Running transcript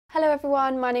Hello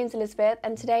everyone, my name's Elizabeth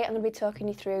and today I'm going to be talking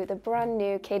you through the brand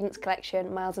new Cadence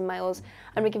collection, Miles and Miles.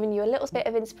 I'm going to be giving you a little bit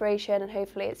of inspiration and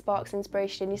hopefully it sparks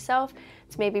inspiration in yourself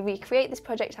to maybe recreate this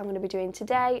project I'm going to be doing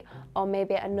today or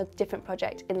maybe another different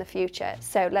project in the future.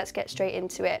 So let's get straight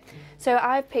into it. So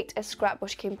I've picked a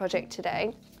scrapbooking project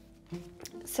today.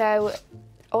 So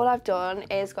all I've done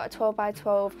is got a 12 by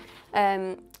 12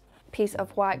 piece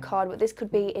of white card, but this could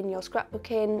be in your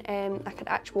scrapbooking, like an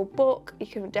actual book. You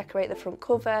can decorate the front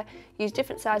cover, use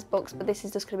different size books, but this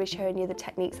is just going to be showing you the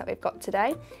techniques that we've got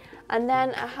today. And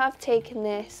then I have taken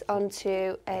this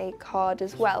onto a card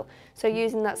as well. So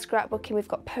using that scrapbooking, we've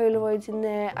got Polaroids in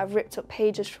there, I've ripped up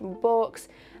pages from books,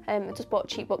 I just bought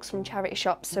cheap books from charity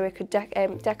shops so we could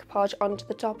decoupage onto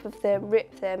the top of them,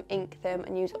 rip them, ink them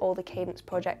and use all the Cadence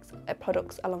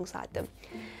products alongside them.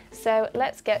 So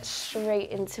let's get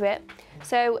straight into it.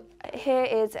 So here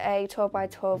is a 12 by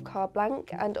 12 card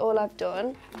blank and all I've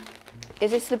done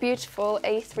is this is the beautiful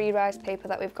A3 rice paper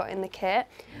that we've got in the kit,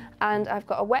 and I've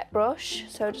got a wet brush,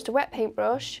 so just a wet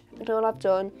paintbrush, and all I've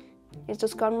done is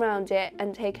just gone around it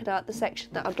and taken out the section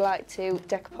that I'd like to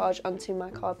decoupage onto my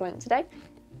card blank today,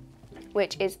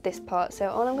 which is this part. So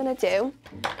all I'm going to do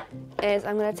is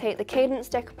I'm going to take the Cadence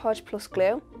Decoupage Plus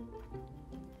glue,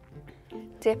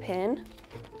 dip in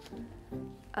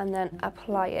and then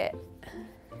apply it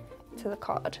to the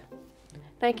card.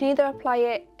 Now you can either apply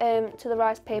it to the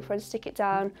rice paper and stick it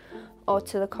down, or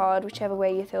to the card, whichever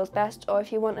way you feel is best, or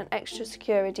if you want an extra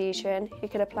secure adhesion you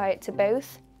can apply it to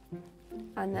both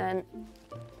and then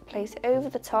place it over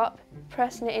the top,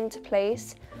 pressing it into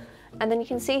place. And then you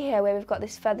can see here where we've got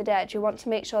this feathered edge, you want to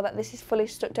make sure that this is fully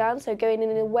stuck down, so going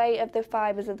in the way of the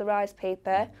fibres of the rice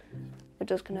paper, we're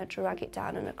just going to drag it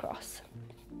down and across.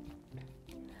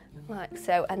 Like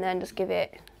so, and then just give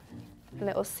it a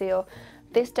little seal.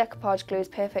 This decoupage glue is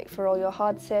perfect for all your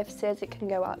hard surfaces, it can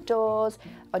go outdoors,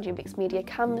 on your mixed media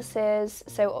canvases,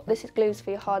 so this is glues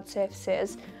for your hard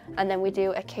surfaces, and then we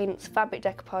do a Cadence fabric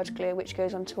decoupage glue which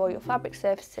goes onto all your fabric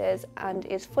surfaces and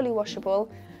is fully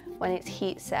washable when it's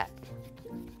heat set.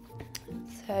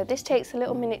 So this takes a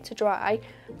little minute to dry,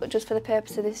 but just for the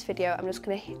purpose of this video I'm just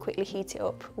going to quickly heat it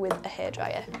up with a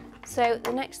hairdryer. So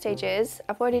the next stage is,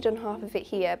 I've already done half of it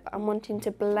here, but I'm wanting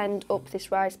to blend up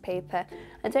this rice paper.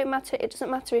 And it doesn't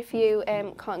matter if you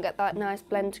can't get that nice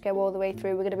blend to go all the way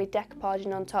through, we're going to be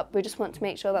decoupaging on top. We just want to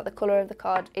make sure that the colour of the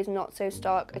card is not so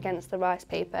stark against the rice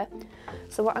paper.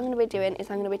 So what I'm going to be doing is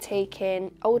I'm going to be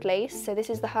taking old lace, so this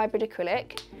is the hybrid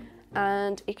acrylic,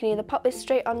 and you can either pop this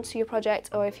straight onto your project,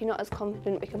 or if you're not as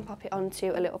confident we can pop it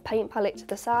onto a little paint palette to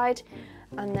the side.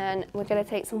 And then we're going to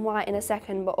take some white in a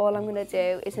second, but all I'm going to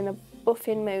do is in a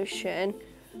buffing motion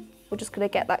we're just going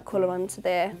to get that colour onto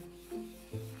there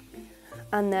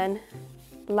and then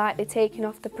lightly taking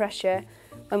off the pressure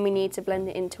when we need to blend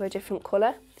it into a different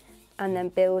colour, and then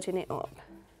building it up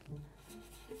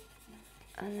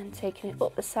and then taking it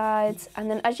up the sides.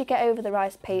 And then as you get over the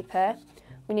rice paper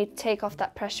we need to take off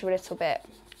that pressure a little bit,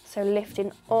 so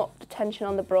lifting up the tension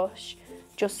on the brush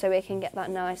just so we can get that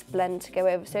nice blend to go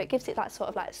over, so it gives it that sort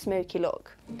of like smoky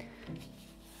look.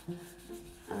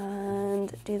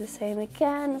 And do the same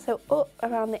again, so up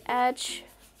around the edge,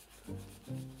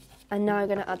 and now I'm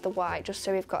going to add the white just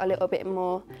so we've got a little bit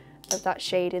more of that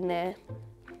shade in there.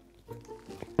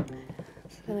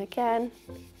 So then again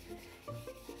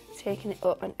taking it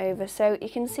up and over, so you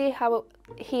can see how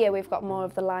here we've got more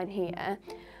of the line here,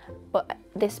 but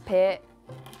this bit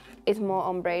is more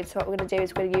ombre, so what we're going to do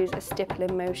is we're going to use a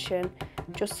stippling motion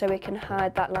just so we can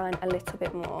hide that line a little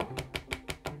bit more.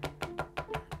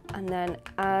 And then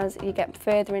as you get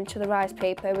further into the rice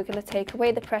paper we're going to take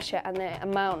away the pressure and the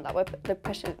amount that the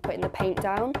pressure is putting the paint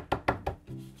down,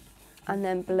 and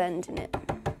then blending it.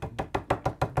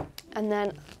 And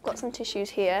then I've got some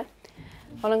tissues here.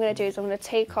 All I'm going to do is I'm going to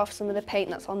take off some of the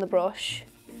paint that's on the brush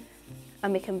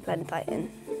and we can blend that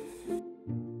in.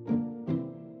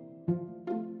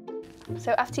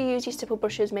 So after you use your stipple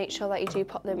brushes, make sure that you do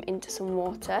pop them into some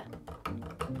water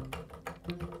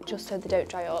just so they don't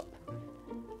dry up.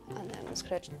 And then I'm just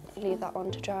going to leave that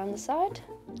on to dry on the side.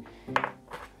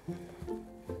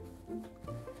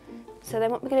 So then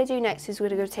what we're going to do next is we're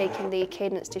going to take in the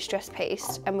Cadence Distress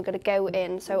Paste and we're going to go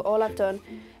in. So all I've done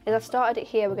is I've started it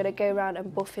here, we're going to go around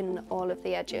and buff in all of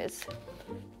the edges.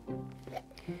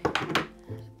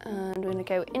 And we're going to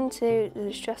go into the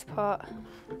distress part,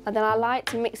 and then I like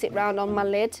to mix it round on my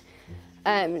lid,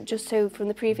 just so from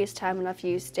the previous time when I've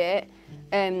used it,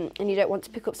 and you don't want to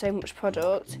pick up so much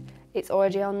product, it's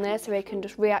already on there, so we can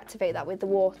just reactivate that with the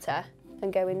water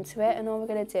and go into it. And all we're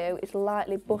going to do is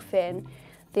lightly buff in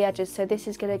the edges, so this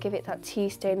is going to give it that tea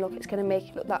stain look, it's going to make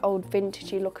it look that old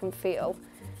vintagey look and feel.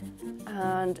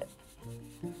 And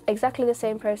exactly the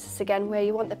same process again, where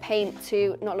you want the paint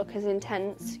to not look as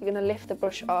intense, you're going to lift the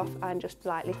brush off and just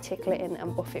lightly tickle it in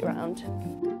and buff it around.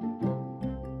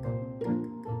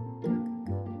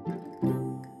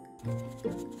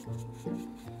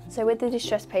 So with the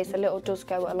distress paste, a little does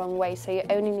go a long way, so you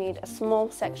only need a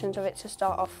small section of it to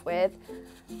start off with,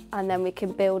 and then we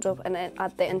can build up and then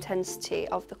add the intensity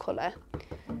of the colour.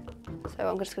 So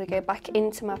I'm just going to go back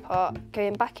into my pot,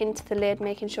 going back into the lid,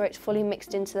 making sure it's fully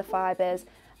mixed into the fibres,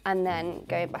 and then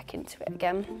going back into it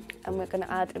again. And we're going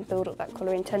to add and build up that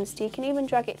colour intensity. You can even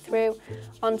drag it through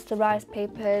onto the rice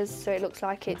papers so it looks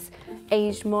like it's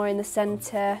aged more in the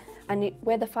centre. And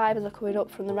where the fibres are coming up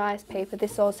from the rice paper,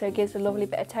 this also gives a lovely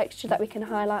bit of texture that we can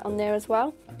highlight on there as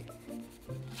well.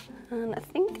 And I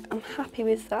think I'm happy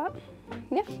with that.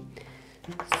 Yeah.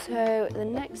 So the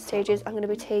next stage is I'm going to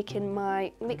be taking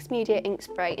my mixed media ink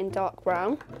spray in dark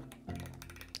brown.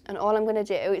 And all I'm going to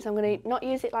do is I'm going to not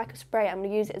use it like a spray, I'm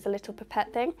going to use it as a little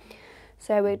pipette thing.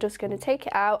 So we're just going to take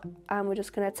it out and we're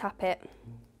just going to tap it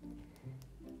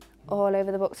all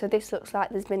over the book. So this looks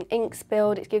like there's been ink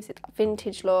spilled, it gives it that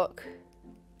vintage look.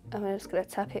 And we're just going to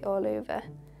tap it all over.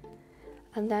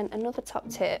 And then another top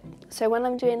tip, so when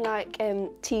I'm doing like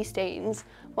tea stains,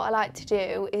 what I like to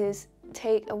do is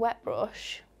take a wet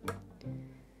brush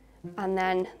and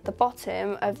then the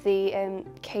bottom of the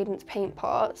Cadence paint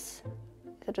pots,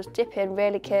 so just dip in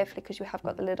really carefully because you have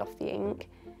got the lid off the ink,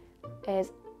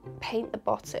 is paint the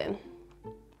bottom.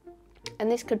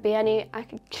 And this could be any, I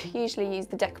could usually use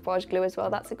the decoupage glue as well,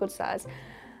 that's a good size.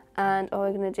 And all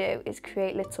we're going to do is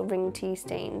create little ring tea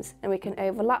stains, and we can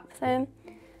overlap them,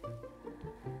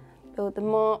 build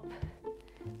them up.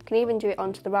 You can even do it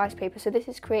onto the rice paper. So this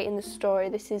is creating the story.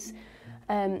 This is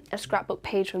a scrapbook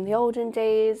page from the olden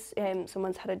days.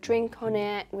 Someone's had a drink on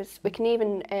it. We can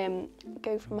even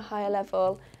go from a higher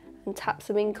level and tap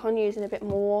some ink on using a bit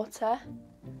more water,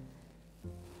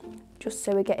 just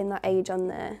so we're getting that age on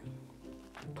there.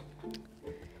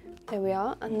 There we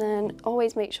are, and then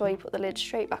always make sure you put the lid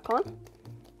straight back on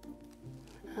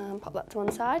and pop that to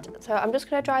one side. So I'm just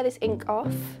going to dry this ink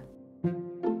off.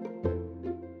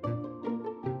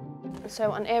 So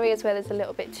on areas where there's a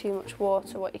little bit too much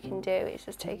water, what you can do is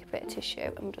just take a bit of tissue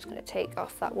and I'm just going to take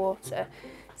off that water,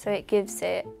 so it gives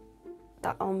it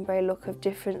that ombre look of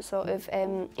different sort of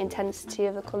intensity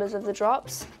of the colours of the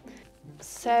drops.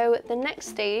 So the next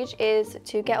stage is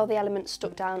to get all the elements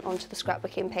stuck down onto the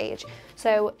scrapbooking page.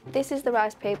 So this is the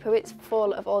rice paper, it's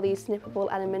full of all these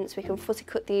snippable elements. We can fussy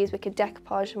cut these, we can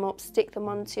decoupage them up, stick them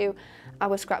onto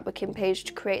our scrapbooking page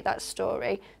to create that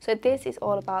story. So this is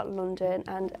all about London,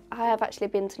 and I have actually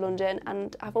been to London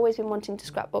and I've always been wanting to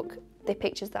scrapbook the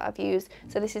pictures that I've used,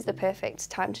 so this is the perfect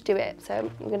time to do it.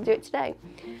 So I'm going to do it today.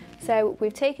 So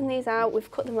we've taken these out,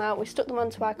 we've cut them out, we've stuck them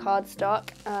onto our cardstock,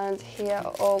 and here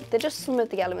are all, they're just some of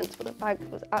the elements, but the bag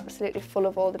was absolutely full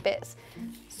of all the bits.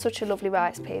 Such a lovely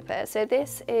rice paper. So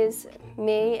this is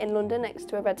me in London next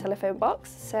to a red telephone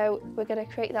box, so we're going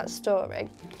to create that story.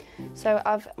 So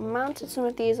I've mounted some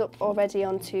of these up already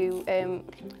onto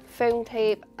foam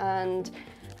tape and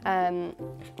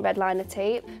red liner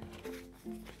tape.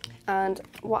 And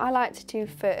what I like to do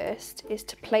first is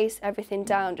to place everything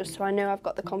down just so I know I've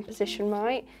got the composition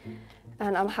right,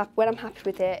 and when I'm happy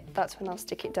with it, that's when I'll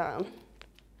stick it down.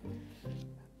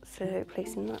 So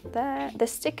placing that there. The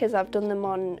stickers, I've done them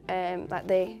on like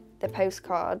the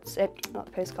postcards, not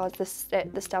the postcards,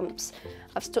 the stamps.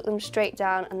 I've stuck them straight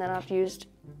down and then I've used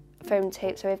foam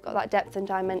tape so we've got that depth and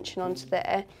dimension onto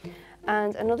there.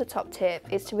 And another top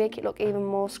tip is to make it look even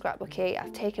more scrapbooky.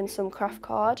 I've taken some craft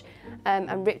card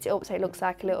and ripped it up so it looks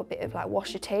like a little bit of like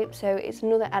washer tape, so it's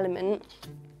another element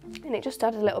and it just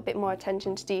adds a little bit more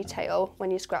attention to detail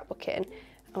when you're scrapbooking.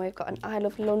 And we've got an I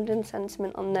Love London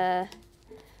sentiment on there,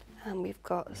 and we've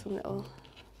got some little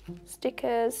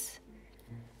stickers,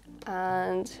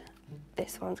 and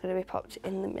this one's going to be popped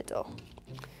in the middle.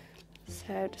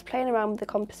 So just playing around with the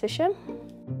composition.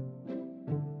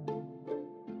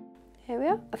 Here we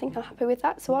are, I think I'm happy with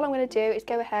that. So all I'm going to do is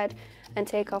go ahead and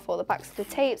take off all the backs of the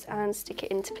tapes and stick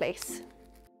it into place.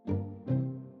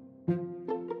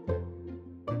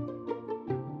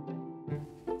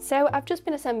 So I've just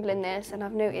been assembling this and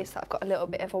I've noticed that I've got a little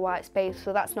bit of a white space,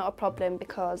 so that's not a problem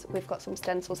because we've got some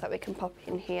stencils that we can pop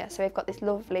in here. So we've got this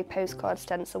lovely postcard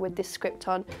stencil with this script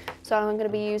on. So I'm going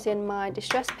to be using my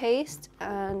distress paste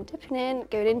and dipping in,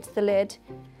 going into the lid,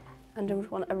 and I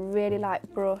want a really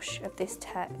light brush of this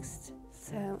text.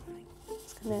 So I'm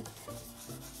just going to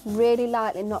really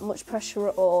lightly, not much pressure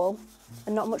at all,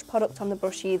 and not much product on the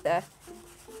brush either,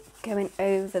 going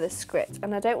over the script.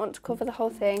 And I don't want to cover the whole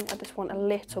thing, I just want a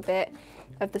little bit,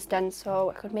 of the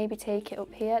stencil. I could maybe take it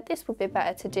up here. This would be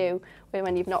better to do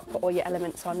when you've not put all your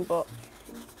elements on, but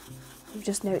we've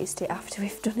just noticed it after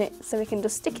we've done it, so we can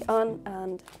just stick it on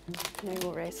and no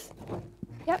worries.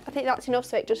 Yep, I think that's enough,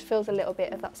 so it just fills a little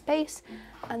bit of that space.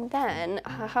 And then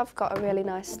I have got a really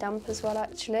nice stamp as well,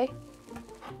 actually.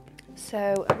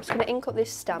 So I'm just going to ink up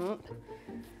this stamp,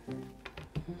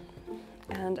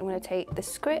 and I'm going to take the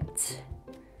script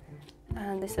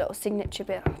and this little signature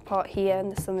bit part here, and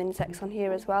there's some insects on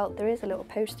here as well. There is a little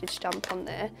postage stamp on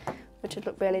there, which would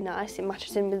look really nice. It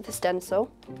matches in with the stencil.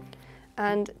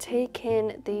 And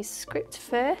taking the script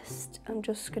first, I'm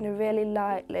just going to really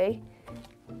lightly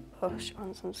push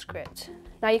on some script.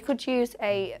 Now you could use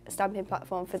a stamping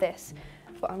platform for this,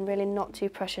 but I'm really not too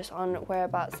precious on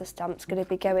whereabouts the stamp's going to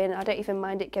be going. I don't even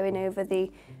mind it going over the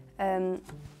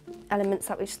elements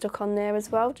that we've stuck on there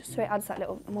as well, just so it adds that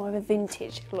little more of a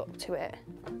vintage look to it.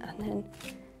 And then,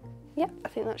 yeah, I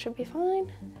think that should be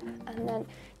fine. And then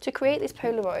to create this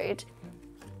Polaroid,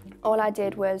 all I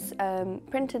did was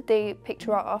printed the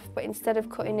picture off, but instead of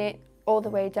cutting it all the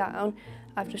way down,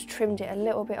 I've just trimmed it a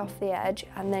little bit off the edge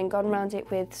and then gone around it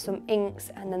with some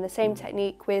inks, and then the same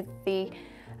technique with the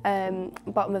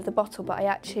bottom of the bottle, but I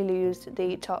actually used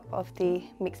the top of the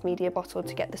mixed media bottle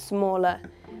to get the smaller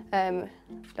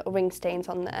little ring stains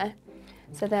on there.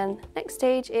 So then next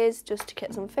stage is just to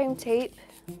get some foam tape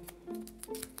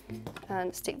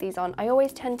and stick these on. I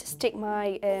always tend to stick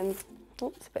my,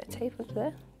 oops, a bit of tape under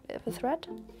there, bit of a thread.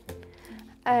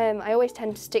 I always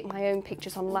tend to stick my own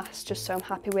pictures on last, just so I'm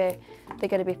happy where they're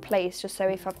going to be placed, just so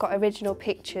if I've got original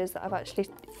pictures that I've actually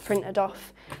printed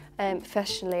off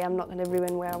professionally, I'm not going to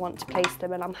ruin where I want to place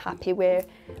them, and I'm happy where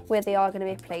they are going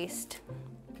to be placed.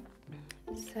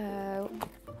 So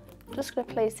I'm just going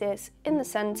to place this in the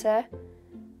centre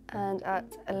and at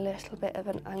a little bit of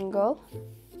an angle,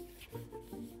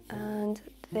 and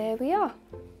there we are.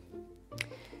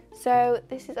 So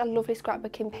this is a lovely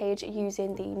scrapbooking page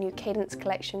using the new Cadence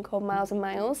collection called Miles and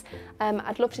Miles.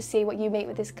 I'd love to see what you make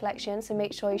with this collection, so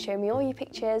make sure you show me all your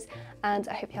pictures, and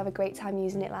I hope you have a great time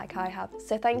using it like I have.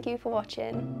 So thank you for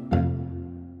watching.